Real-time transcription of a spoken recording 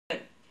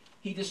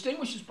he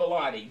distinguishes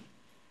Bellotti,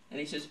 and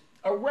he says,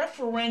 a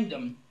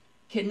referendum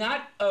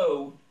cannot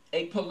owe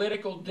a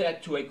political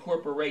debt to a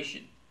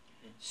corporation,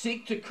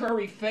 seek to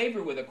curry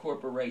favor with a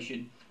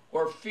corporation,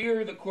 or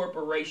fear the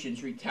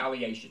corporation's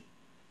retaliation.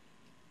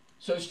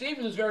 So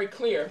Stevens is very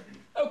clear,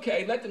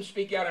 okay, let them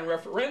speak out in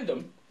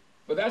referendum,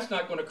 but that's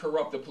not going to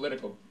corrupt the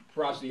political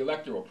process, the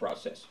electoral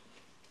process.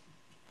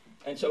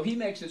 And so he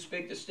makes this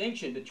big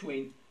distinction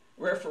between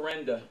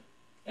referenda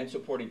and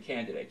supporting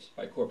candidates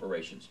by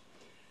corporations.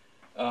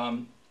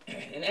 In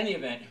any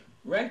event,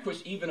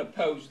 Rehnquist even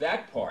opposed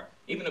that part,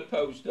 even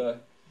opposed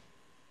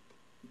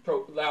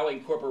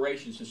allowing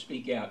corporations to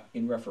speak out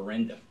in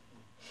referenda.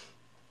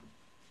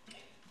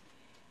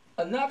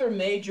 Another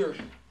major,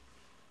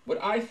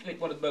 what I think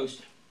one of the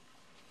most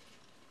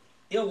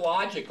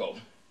illogical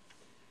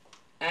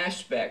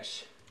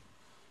aspects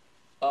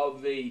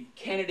of the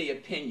Kennedy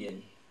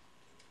opinion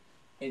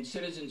in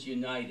Citizens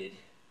United,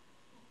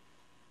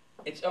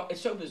 it's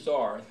so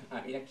bizarre.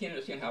 I mean, I can't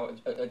understand how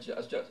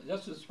Justice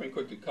of the Supreme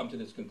Court could come to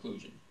this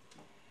conclusion.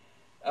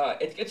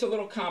 It gets a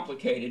little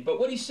complicated, but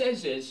what he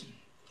says is,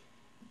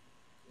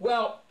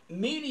 well,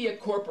 media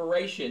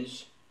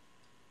corporations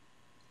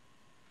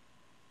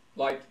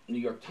like New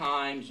York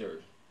Times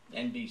or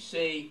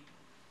NBC,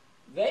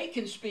 they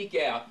can speak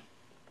out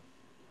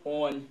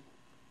on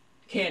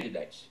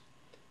candidates.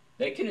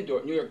 They can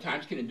endorse, New York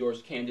Times can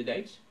endorse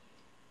candidates,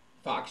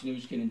 Fox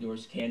News can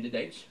endorse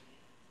candidates,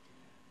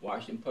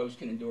 Washington Post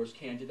can endorse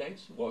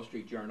candidates, Wall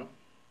Street Journal.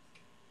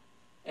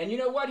 And you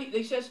know what?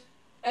 He says,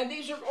 and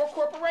these are all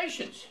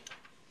corporations.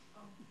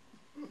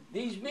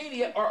 These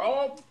media are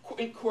all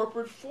in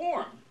corporate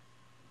form.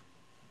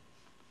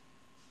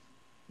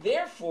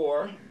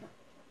 Therefore,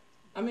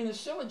 I mean, the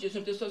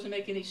syllogism just doesn't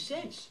make any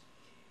sense.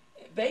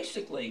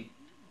 Basically,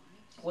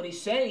 what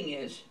he's saying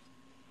is,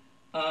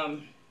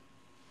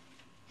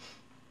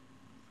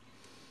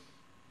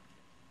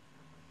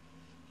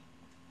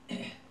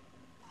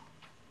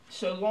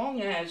 so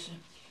long as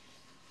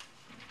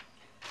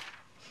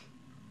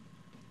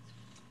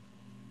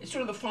it's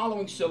sort of the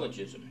following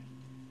syllogism.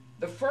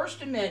 The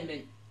First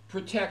Amendment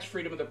protects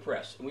freedom of the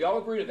press, and we all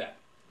agree to that.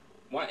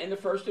 In the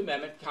First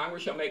Amendment,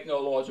 Congress shall make no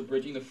laws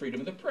abridging the freedom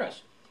of the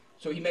press.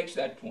 So he makes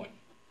that point.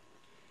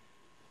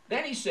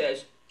 Then he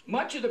says,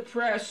 much of the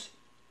press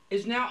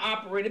is now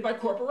operated by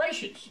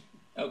corporations.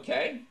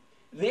 Okay?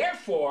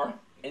 Therefore,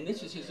 and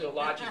this is his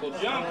illogical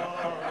jump,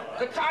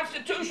 the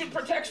Constitution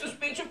protects the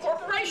speech of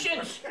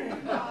corporations.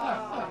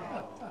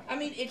 I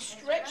mean, it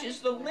stretches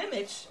the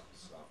limits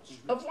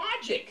of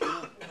logic.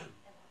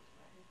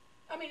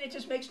 I mean, it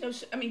just makes no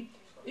sense. I mean,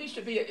 there used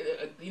to be,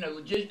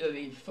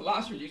 the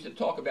philosophers used to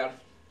talk about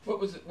what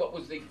was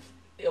the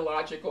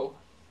illogical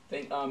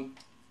thing.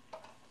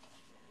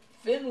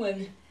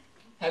 Finland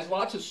has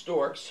lots of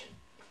storks,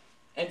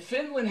 and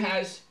Finland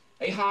has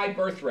a high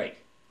birth rate.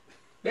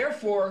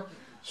 Therefore,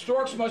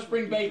 storks must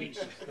bring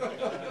babies.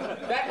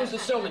 That was the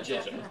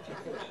syllogism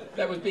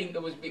that would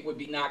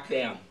be knocked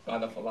down by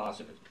the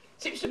philosophers.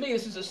 It seems to me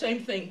this is the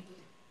same thing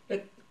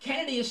that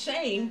Kennedy is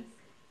saying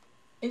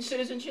in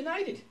Citizens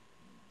United.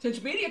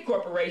 Since media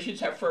corporations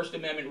have First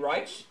Amendment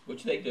rights,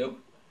 which they do,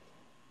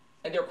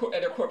 and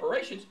they're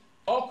corporations,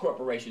 all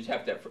corporations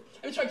have that.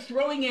 And it's like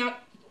throwing out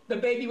the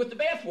baby with the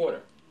bathwater.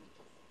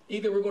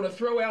 Either we're going to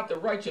throw out the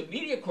rights of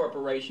media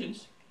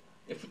corporations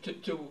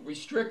to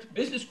restrict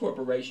business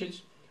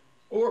corporations,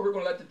 or we're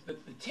going to let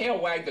the tail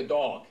wag the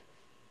dog.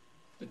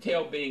 The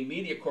tail being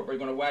media corporations,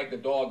 going to wag the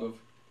dog of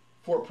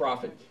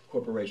for-profit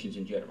corporations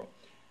in general.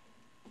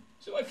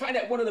 So I find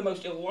that one of the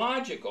most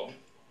illogical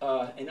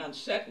and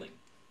unsettling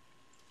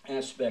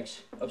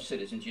aspects of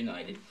Citizens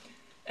United.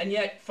 And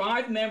yet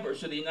 5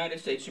 members of the United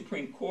States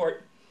Supreme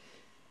Court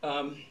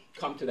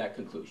come to that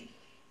conclusion.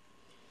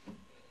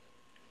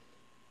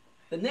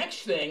 The next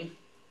thing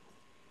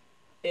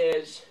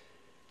is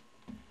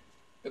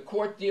the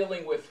court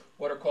dealing with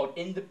what are called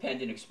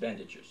independent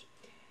expenditures.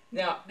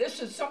 Now,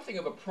 this is something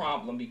of a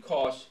problem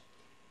because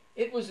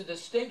it was a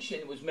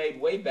distinction that was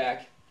made way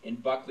back in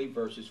Buckley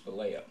versus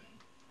Vallejo.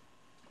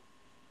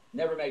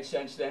 Never made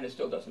sense then, it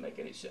still doesn't make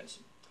any sense.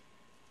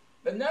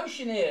 The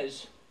notion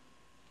is,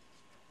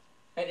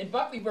 and in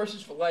Buckley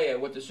versus Vallejo,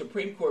 what the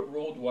Supreme Court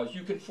ruled was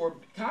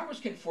Congress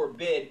can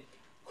forbid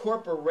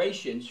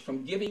corporations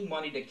from giving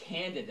money to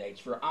candidates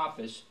for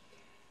office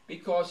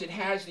because it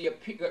has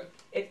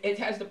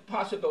the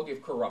possibility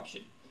of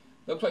corruption.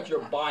 It looks like you're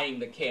buying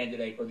the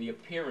candidate or the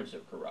appearance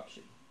of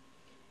corruption.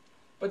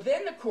 But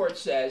then the court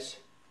says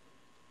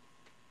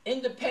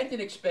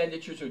independent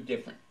expenditures are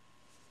different.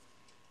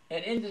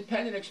 An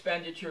independent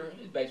expenditure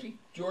is basically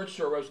George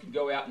Soros can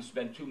go out and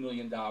spend $2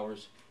 million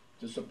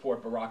to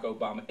support Barack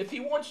Obama if he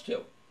wants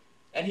to.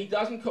 And he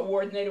doesn't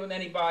coordinate with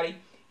anybody.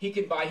 He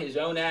can buy his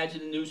own ads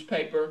in the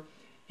newspaper.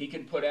 He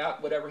can put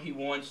out whatever he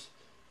wants,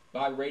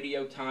 buy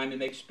radio time and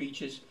make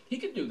speeches. He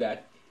can do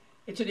that.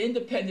 It's an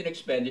independent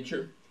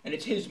expenditure, and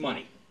it's his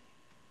money.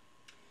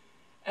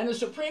 And the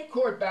Supreme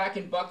Court back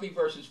in Buckley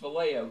versus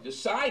Vallejo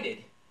decided,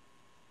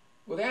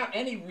 without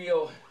any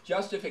real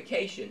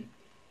justification,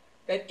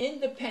 that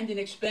independent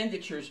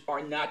expenditures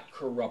are not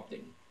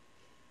corrupting.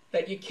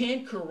 that you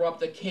can't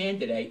corrupt a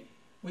candidate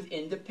with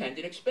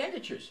independent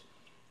expenditures.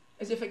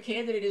 As if a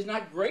candidate is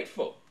not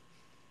grateful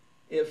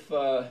if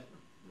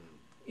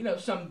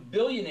some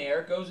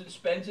billionaire goes and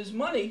spends his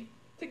money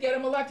to get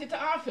him elected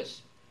to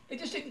office. They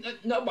just think,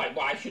 nobody,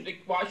 why should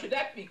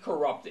that be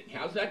corrupting?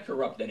 How's that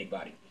corrupt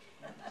anybody?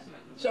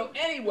 So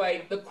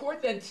anyway, the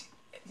court then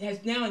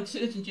has now in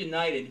Citizens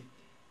United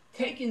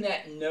taken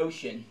that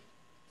notion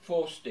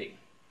full steam.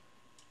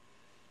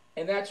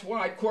 And that's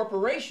why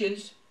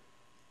corporations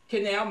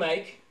can now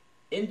make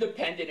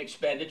independent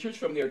expenditures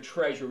from their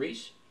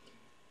treasuries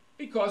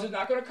because it's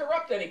not going to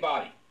corrupt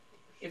anybody.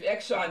 If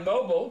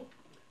ExxonMobil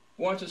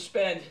wants to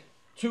spend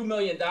 $2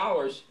 million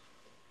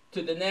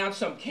to denounce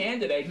some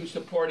candidate who's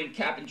supporting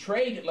cap and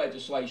trade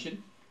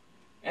legislation,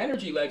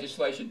 energy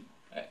legislation,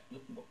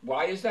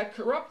 why is that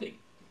corrupting?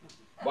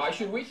 Why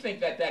should we think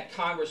that that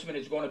congressman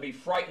is going to be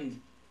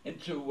frightened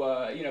into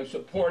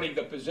supporting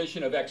the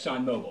position of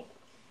ExxonMobil?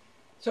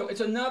 So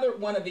it's another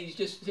one of these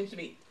just seems to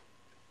me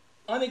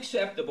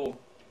unacceptable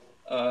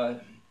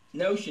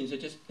notions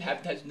that just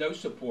has no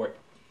support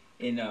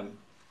in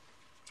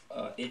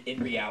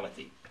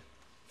reality.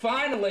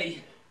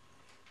 Finally,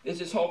 there's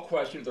this whole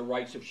question of the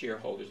rights of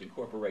shareholders in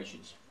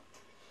corporations.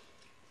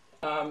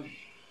 At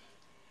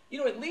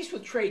least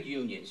with trade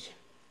unions,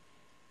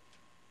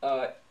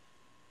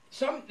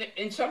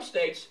 in some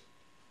states,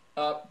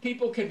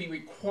 people can be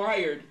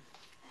required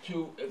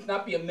to, if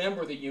not be a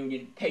member of the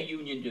union, pay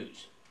union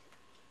dues.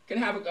 Can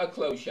have a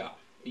clothes shop,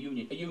 a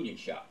union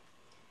shop.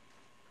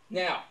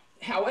 Now,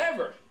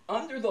 however,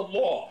 under the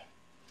law,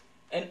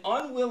 an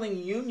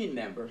unwilling union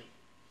member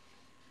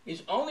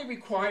is only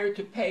required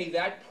to pay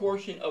that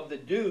portion of the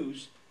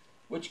dues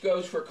which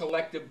goes for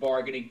collective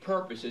bargaining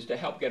purposes to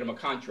help get him a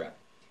contract.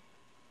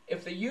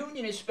 If the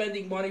union is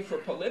spending money for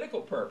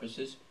political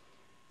purposes,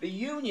 the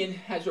union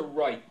has a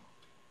right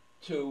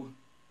to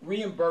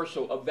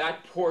reimbursal of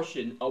that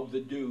portion of the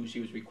dues he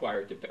was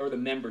required to pay, or the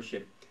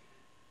membership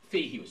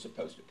fee he was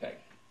supposed to pay.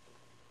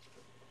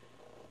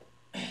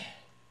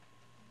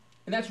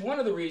 And that's one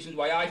of the reasons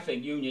why I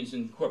think unions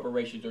and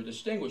corporations are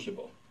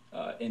distinguishable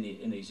in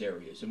these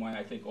areas, and why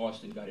I think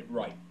Austin got it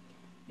right.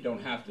 You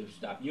don't have to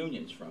stop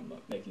unions from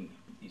making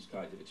these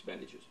kinds of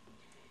expenditures.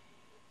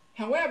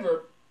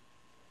 However,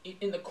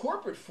 in the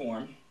corporate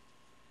form,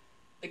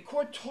 the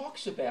court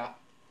talks about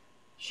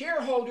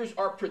shareholders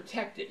are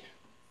protected.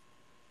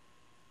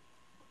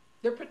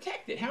 They're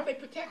protected. How are they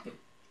protected?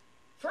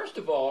 First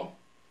of all,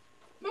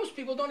 most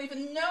people don't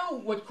even know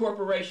what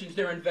corporations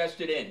they're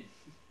invested in.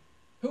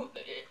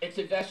 It's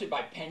invested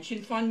by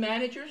pension fund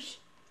managers,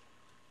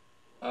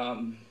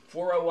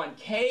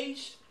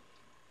 401ks,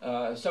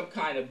 some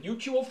kind of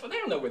mutual fund. They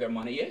don't know where their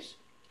money is.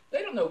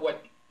 They don't know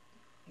what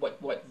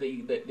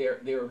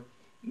their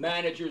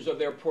managers of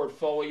their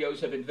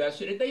portfolios have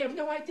invested in. They have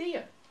no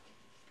idea.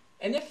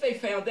 And if they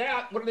found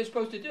out, what are they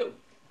supposed to do?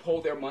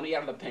 Pull their money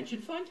out of the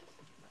pension fund?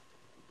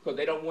 Because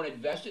they don't want to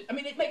invest it? I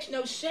mean, it makes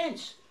no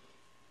sense.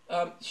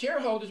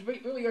 Shareholders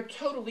really are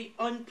totally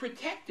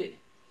unprotected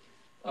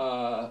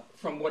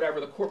from whatever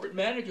the corporate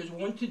managers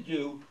want to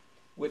do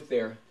with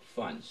their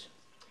funds.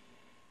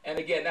 And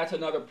again, that's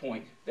another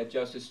point that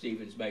Justice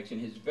Stevens makes in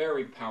his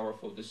very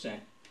powerful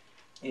dissent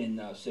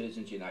in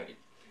Citizens United.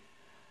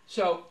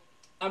 So,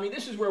 I mean,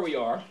 this is where we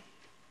are.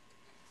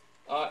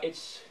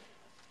 It's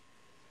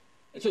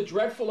a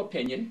dreadful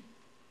opinion.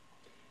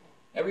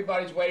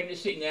 Everybody's waiting to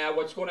see now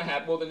what's going to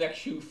happen. Will the next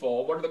shoe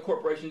fall? What are the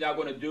corporations now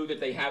going to do that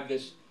they have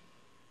this?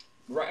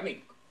 I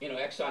mean,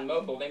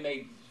 ExxonMobil, they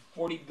made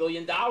 $40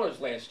 billion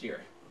last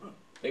year.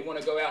 They want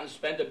to go out and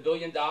spend $1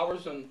 billion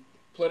on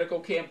political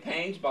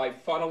campaigns by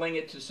funneling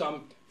it to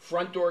some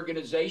front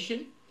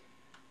organization.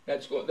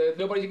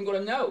 Nobody's even going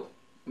to know,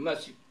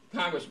 unless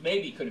Congress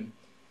maybe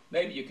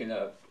you can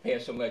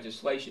pass some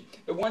legislation.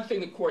 The one thing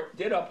the court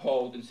did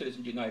uphold in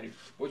Citizens United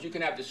was you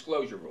can have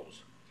disclosure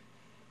rules.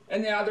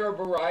 And now there are a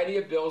variety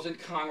of bills in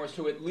Congress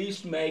to at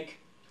least make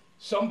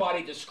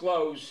somebody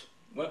disclose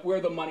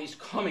where the money's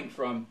coming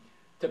from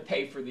to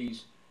pay for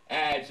these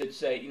ads that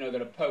say,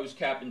 that oppose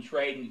cap and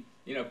trade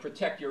and,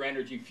 protect your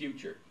energy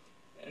future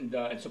and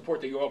support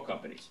the oil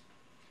companies.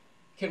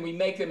 Can we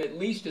make them at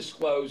least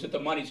disclose that the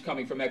money's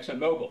coming from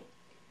ExxonMobil?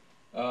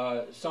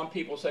 Some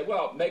people say,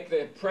 well, make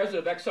the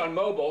president of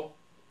ExxonMobil,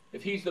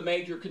 if he's the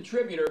major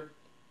contributor,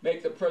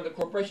 make the president of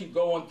the corporation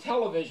go on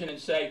television and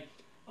say,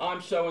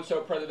 I'm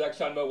so-and-so president of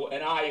ExxonMobil,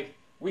 and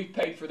we've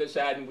paid for this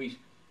ad, and we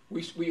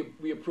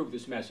approve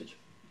this message.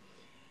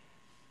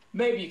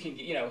 Maybe you can,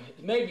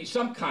 maybe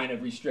some kind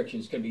of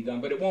restrictions can be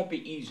done, but it won't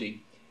be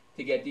easy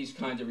to get these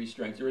kinds of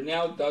restraints. There are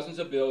now dozens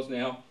of bills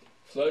now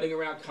floating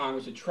around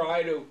Congress to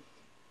try to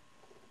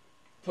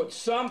put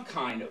some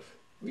kind of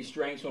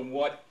restraints on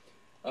what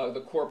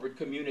the corporate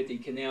community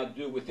can now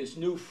do with this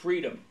new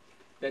freedom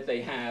that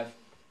they have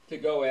to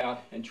go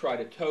out and try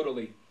to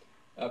totally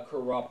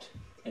corrupt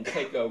and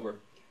take over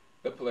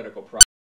the political process.